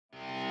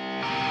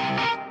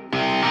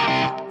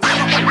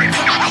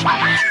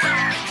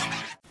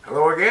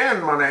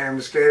my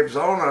name's Gabe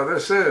Zolna.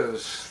 This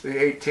is the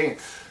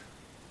 18th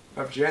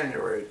of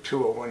January,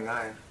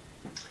 2019.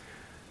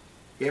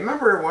 You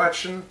remember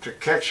watching To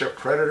Catch a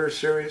Predator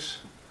series?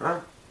 Huh?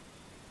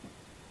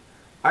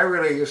 I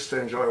really used to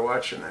enjoy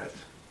watching that.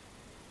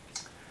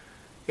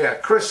 Yeah,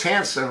 Chris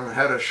Hansen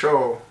had a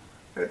show.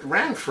 It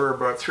ran for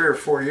about 3 or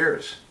 4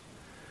 years.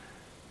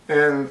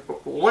 And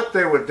what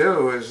they would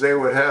do is they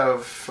would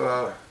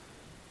have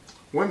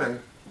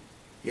women,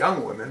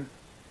 young women,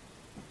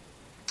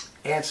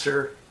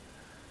 answer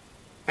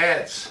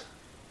ads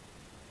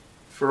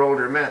for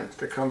older men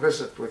to come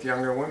visit with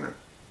younger women.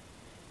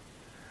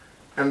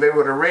 And they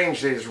would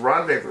arrange these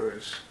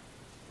rendezvous.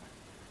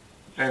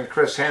 And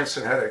Chris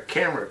Hansen had a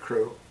camera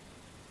crew.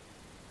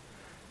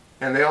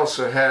 And they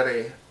also had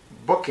a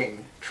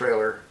booking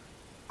trailer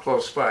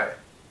close by.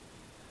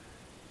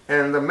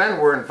 And the men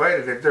were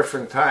invited at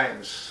different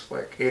times,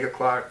 like 8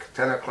 o'clock,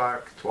 10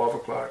 o'clock, 12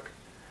 o'clock.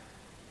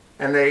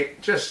 And they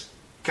just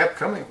kept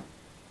coming.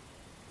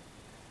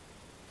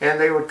 And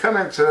they would come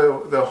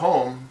into the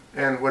home,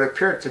 and what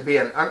appeared to be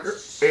an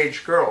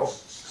underage girl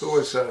who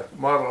was a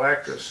model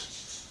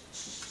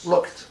actress,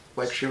 looked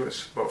like she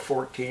was about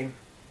 14,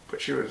 but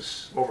she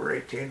was over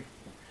 18.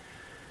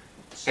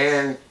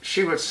 And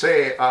she would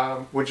say,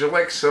 would you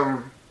like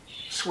some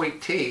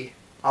sweet tea?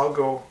 I'll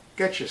go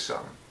get you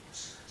some.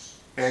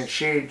 And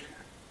she'd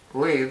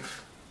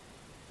leave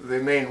the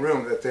main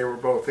room that they were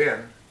both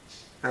in.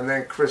 And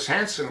then Chris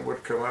Hansen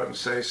would come out and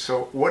say,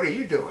 so what are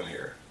you doing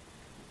here?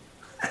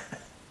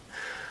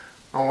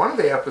 On one of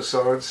the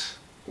episodes,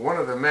 one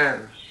of the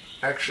men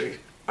actually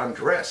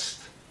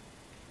undressed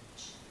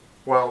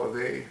while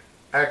the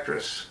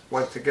actress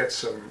went to get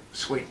some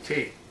sweet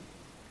tea.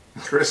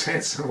 Chris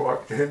Hansen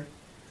walked in.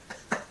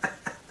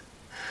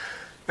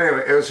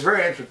 Anyway, it was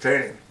very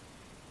entertaining.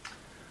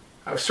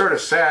 I was sort of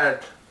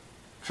sad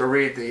to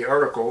read the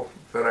article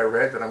that I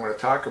read that I'm going to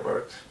talk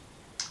about.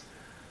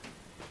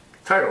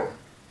 Title: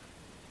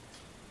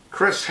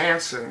 Chris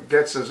Hansen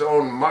gets his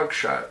own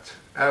mugshot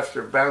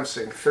after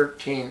bouncing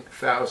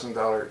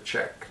 $13,000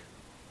 check.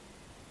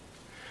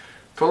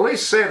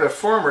 Police say the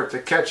former To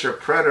Catch a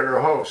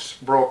Predator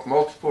host broke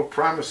multiple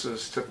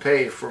promises to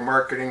pay for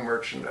marketing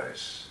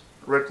merchandise.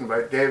 Written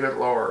by David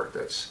Lohr,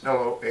 that's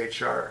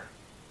L-O-H-R.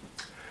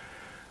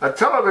 A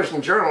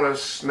television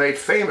journalist made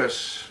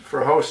famous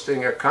for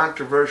hosting a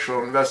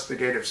controversial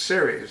investigative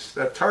series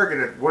that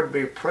targeted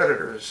would-be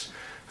predators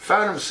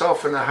found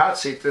himself in the hot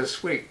seat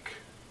this week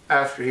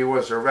after he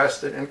was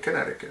arrested in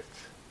Connecticut.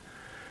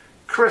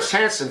 Chris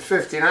Hansen,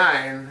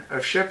 59,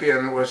 of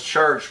Shippian, was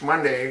charged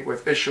Monday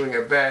with issuing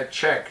a bad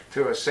check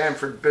to a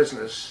Sanford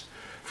business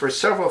for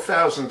several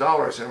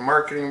 $1,000s in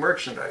marketing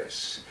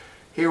merchandise.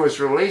 He was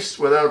released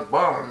without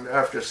bond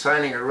after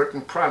signing a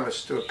written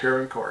promise to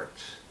appear in court.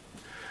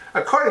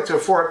 According to a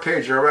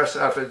 4-page arrest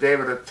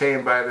affidavit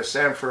obtained by the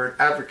Sanford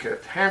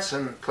Advocate,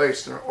 Hansen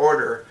placed an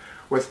order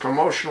with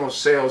Promotional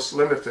Sales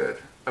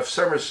Limited of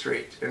Summer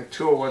Street in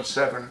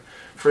 2017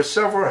 for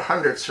several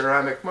hundred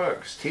ceramic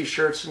mugs,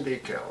 t-shirts, and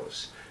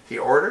decals. The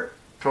order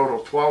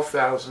totaled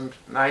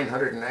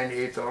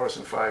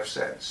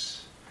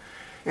 $12,998.05.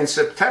 In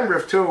September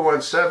of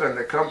 2017,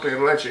 the company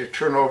allegedly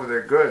turned over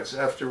their goods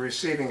after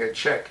receiving a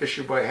check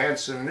issued by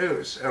Hansen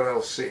News,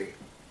 LLC,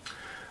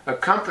 a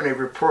company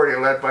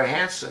reportedly led by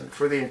Hansen,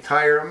 for the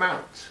entire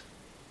amount.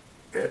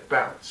 It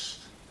bounced.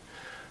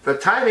 The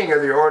timing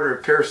of the order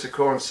appears to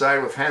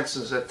coincide with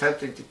Hansen's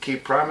attempting to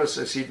keep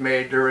promises he'd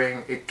made during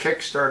a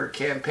Kickstarter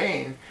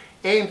campaign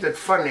aimed at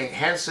funding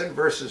Hansen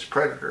vs.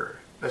 Predator,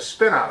 a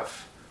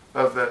spin-off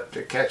of the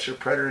To Catch a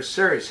Predator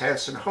series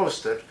Hansen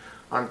hosted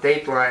on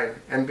Dateline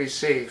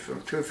NBC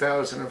from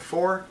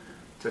 2004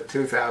 to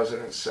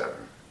 2007.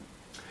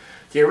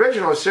 The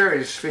original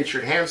series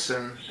featured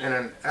Hansen in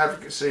an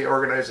advocacy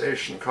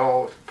organization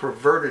called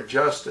Perverted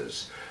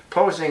Justice,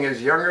 posing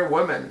as younger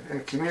women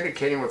and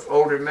communicating with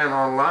older men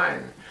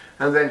online,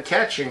 and then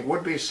catching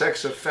would-be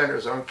sex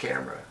offenders on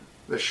camera.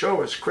 The show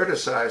was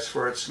criticized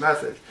for its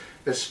method,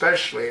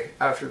 especially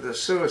after the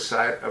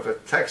suicide of a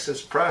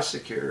Texas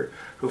prosecutor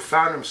who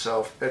found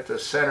himself at the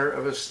center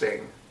of a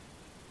sting.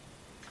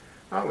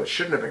 Well, it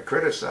shouldn't have been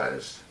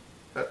criticized.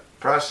 That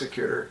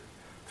prosecutor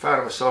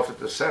found himself at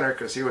the center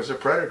because he was a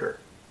predator.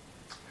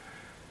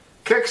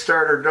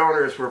 Kickstarter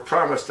donors were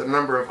promised a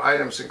number of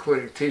items,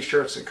 including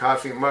t-shirts and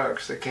coffee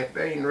mugs. The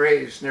campaign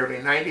raised nearly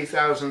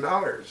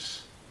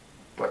 $90,000,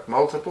 but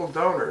multiple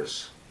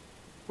donors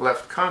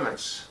left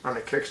comments on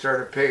the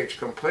Kickstarter page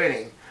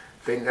complaining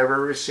they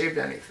never received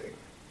anything.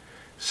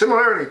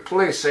 Similarly,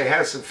 police say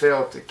Hansen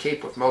failed to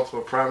keep with multiple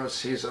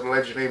promises he's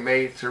allegedly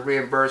made to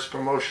reimburse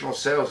Promotional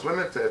Sales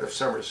Limited of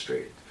Summer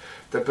Street.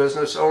 The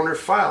business owner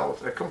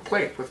filed a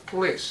complaint with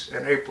police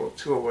in April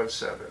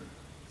 2017.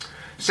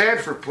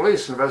 Sanford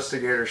police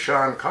investigator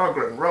Sean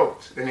Coughlin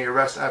wrote in the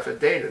arrest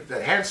affidavit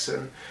that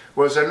Hansen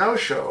was a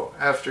no-show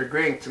after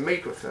agreeing to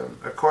meet with him,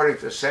 according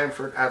to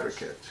Sanford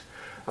Advocate.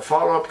 A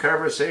follow-up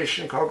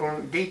conversation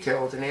Coughlin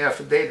detailed in the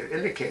affidavit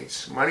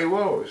indicates money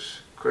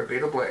woes could be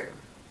to blame.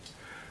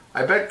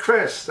 I bet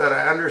Chris that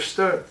I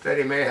understood that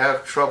he may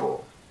have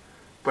trouble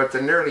but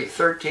the nearly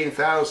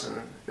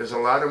 $13,000 is a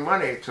lot of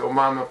money to a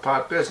mom and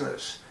pop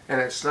business,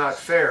 and it's not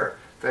fair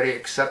that he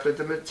accepted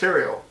the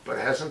material but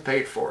hasn't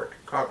paid for it,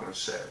 Coughlin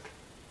said.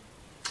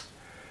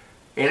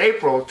 In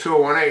April,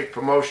 2018,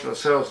 Promotional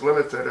Sales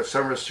Limited of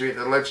Summer Street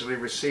allegedly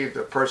received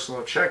a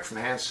personal check from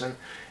Hansen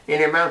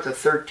in the amount of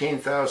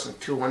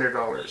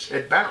 $13,200.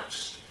 It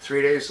bounced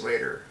 3 days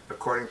later,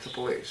 according to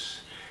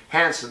police.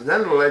 Hansen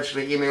then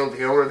allegedly emailed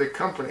the owner of the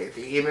company.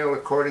 The email,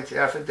 according to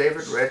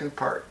affidavit, read in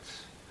part,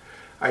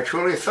 "I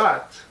truly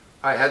thought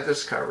I had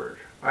this covered.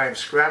 I am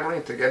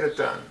scrambling to get it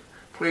done.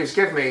 Please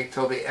give me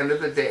till the end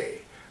of the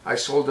day. I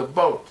sold a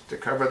boat to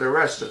cover the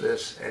rest of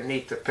this and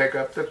need to pick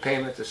up the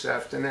payment this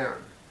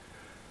afternoon."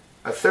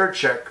 A third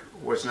check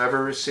was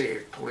never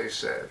received, police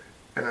said.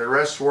 An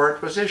arrest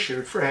warrant was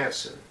issued for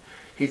Hansen.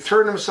 He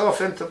turned himself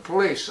into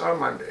police on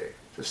Monday,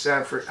 the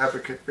Sanford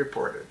Advocate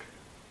reported.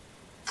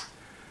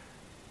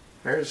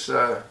 There's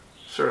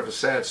sort of a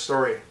sad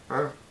story,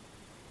 huh?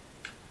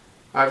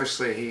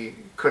 Obviously, he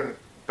couldn't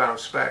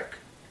bounce back.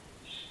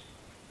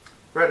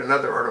 Read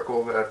another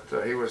article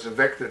that he was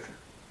evicted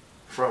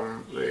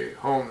from the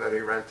home that he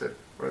rented,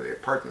 or the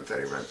apartment that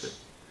he rented.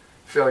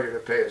 Failure to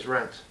pay his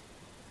rent.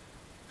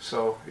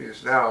 So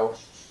he's now,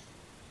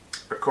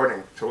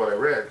 according to what I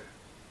read,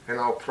 in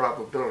all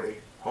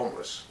probability,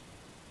 homeless.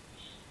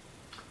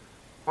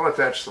 I'll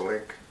attach the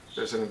link.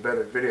 There's an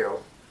embedded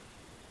video.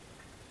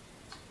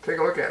 Take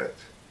a look at it.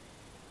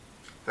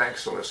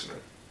 Thanks for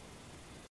listening.